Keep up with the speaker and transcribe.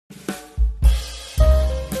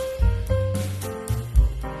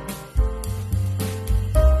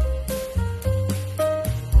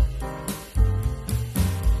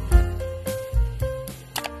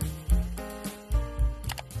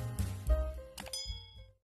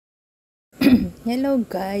Hello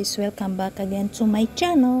guys, welcome back again to my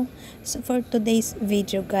channel. So for today's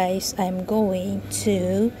video guys, I'm going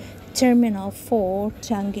to Terminal 4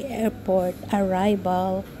 Changi Airport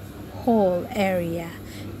arrival hall area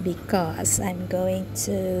because I'm going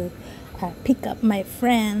to pick up my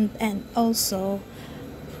friend and also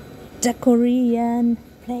the Korean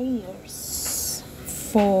players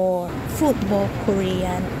for football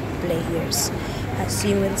Korean players. As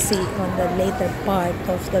you will see on the later part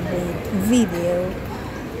of the video,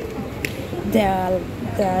 there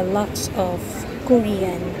are lots of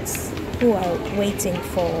Koreans who are waiting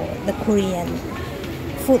for the Korean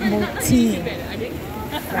football team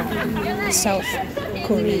from South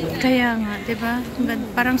Korea. Kaya nga, 'di ba?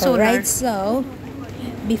 Parang solar. Alright, so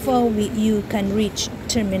before you can reach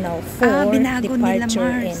Terminal 4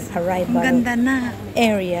 departure and arrival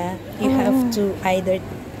area, you have to either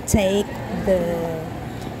take the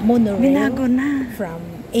monorail from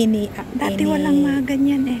any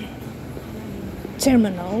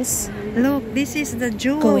terminals. Look, this is the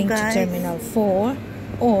jewel, going guys. to Terminal 4,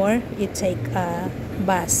 or you take a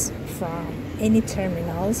bus from any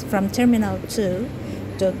terminals from Terminal 2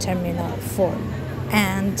 to Terminal 4.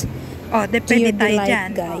 And to your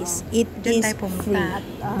delight, guys, it is free.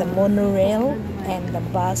 The monorail and the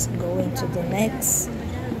bus going to the next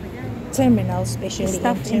terminal, especially in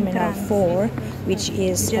Terminal 4, which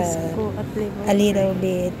is a little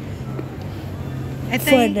bit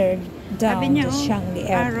further down the Changi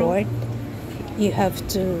Airport. You have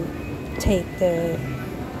to take the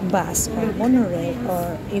bus or monorail,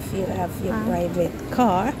 or if you have your private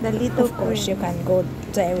car, of course you can go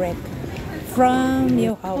direct from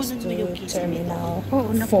your house to Terminal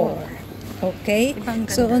 4. Okay,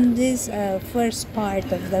 so on this first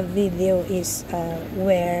part of the video is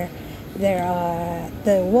where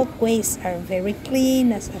the walkways are very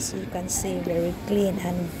clean, as you can see, very clean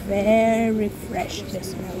and very fresh. The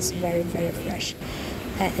smell is very fresh,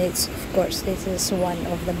 and it's, of course, this is one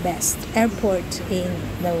of the best airports in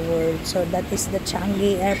the world. So that is the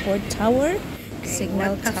Changi Airport Tower,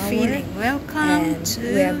 Signal Tower. Welcome and to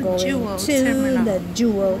we are going Jewel to Terminal. the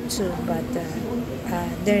Jewel too, but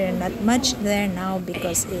there are not much there now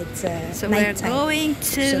because it's So nighttime. we're going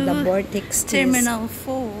to So the vortex Terminal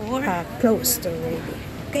 4. closed already.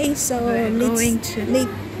 Okay, so We're going to let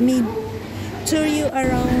me tour you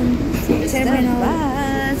around Terminal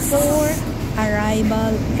 4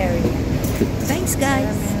 arrival area. Thanks,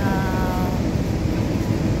 guys.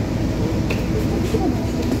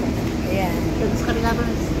 Yeah.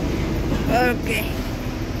 Okay.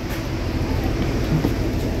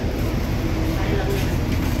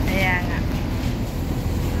 Ayan nga.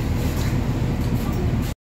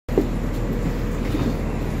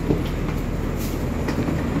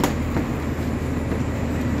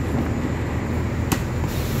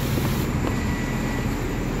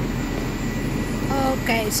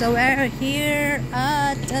 Okay, so we're here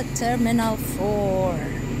at the Terminal 4.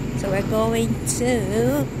 So we're going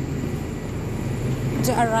to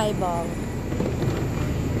arrival.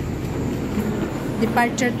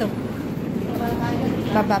 Departure to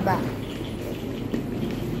bababa.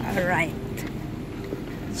 Alright.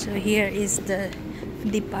 So here is the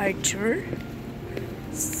departure.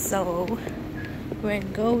 So we're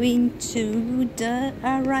going to the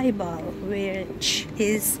arrival, which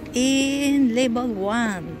is in level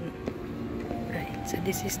 1. Right, so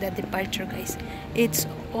this is the departure, guys. It's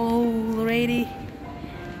already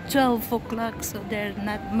 12 o'clock, so there are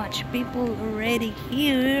not much people already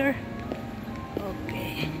here.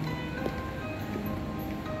 Okay.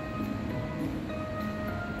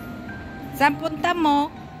 Saan punta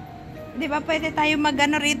mo? Di ba pwede tayo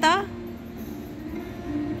mag-ano rito?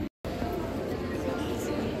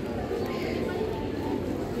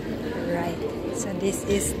 Right, so this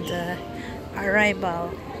is the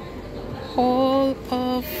arrival hall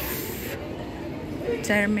of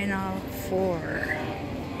Terminal 4.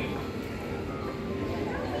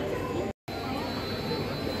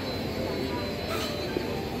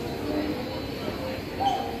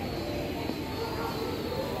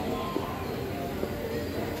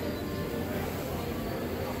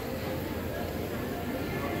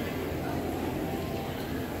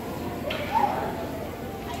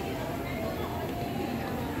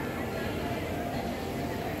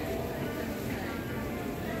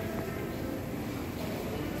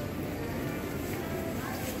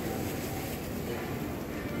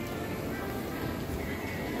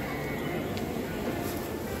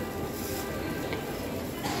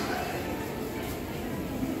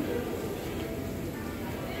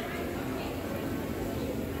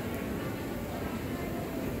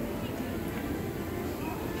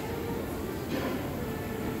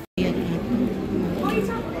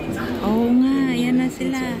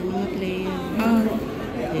 Sila. Mga player. Oh,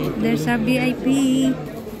 there's a VIP.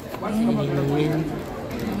 Ayan.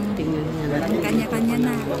 Tingnan nga natin. Kanya-kanya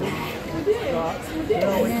na.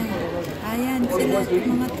 Ayan. Ayan sila,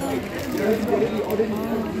 mga to.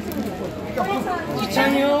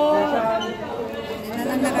 Changi! Sila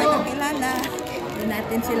lang nakakakilala. Hindi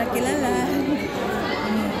natin sila kilala.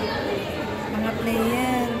 Mga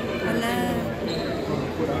player. Wala.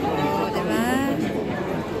 Oh, diba?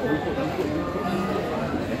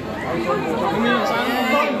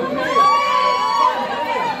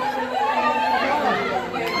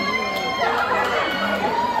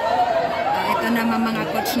 Ito naman mga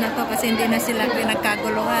coach na to kasi hindi na sila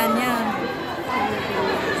pinagkaguluhan yan.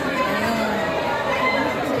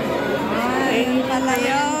 Ayun pala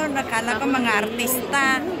yun. Nakala ko mga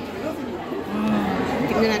artista.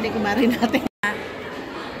 Tingnan natin kung mari natin.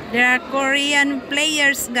 There are Korean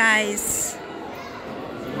players, guys.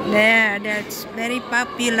 That's very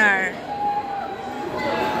popular.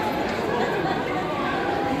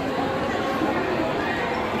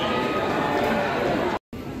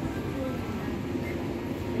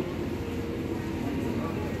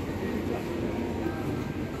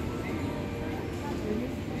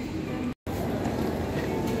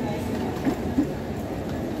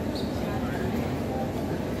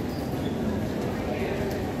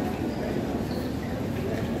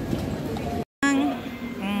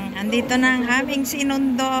 Andito na ang aming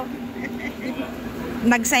sinundo.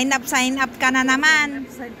 Nag-sign up ka na naman.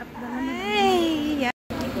 Sign up na naman. Ay, yeah.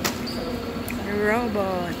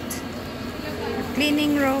 Robot.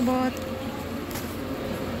 Cleaning robot.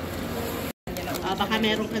 Baka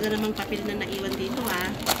meron ka na namang papel na naiwan dito, ha?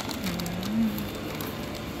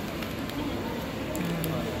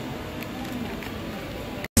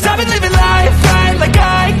 Stop it, live it,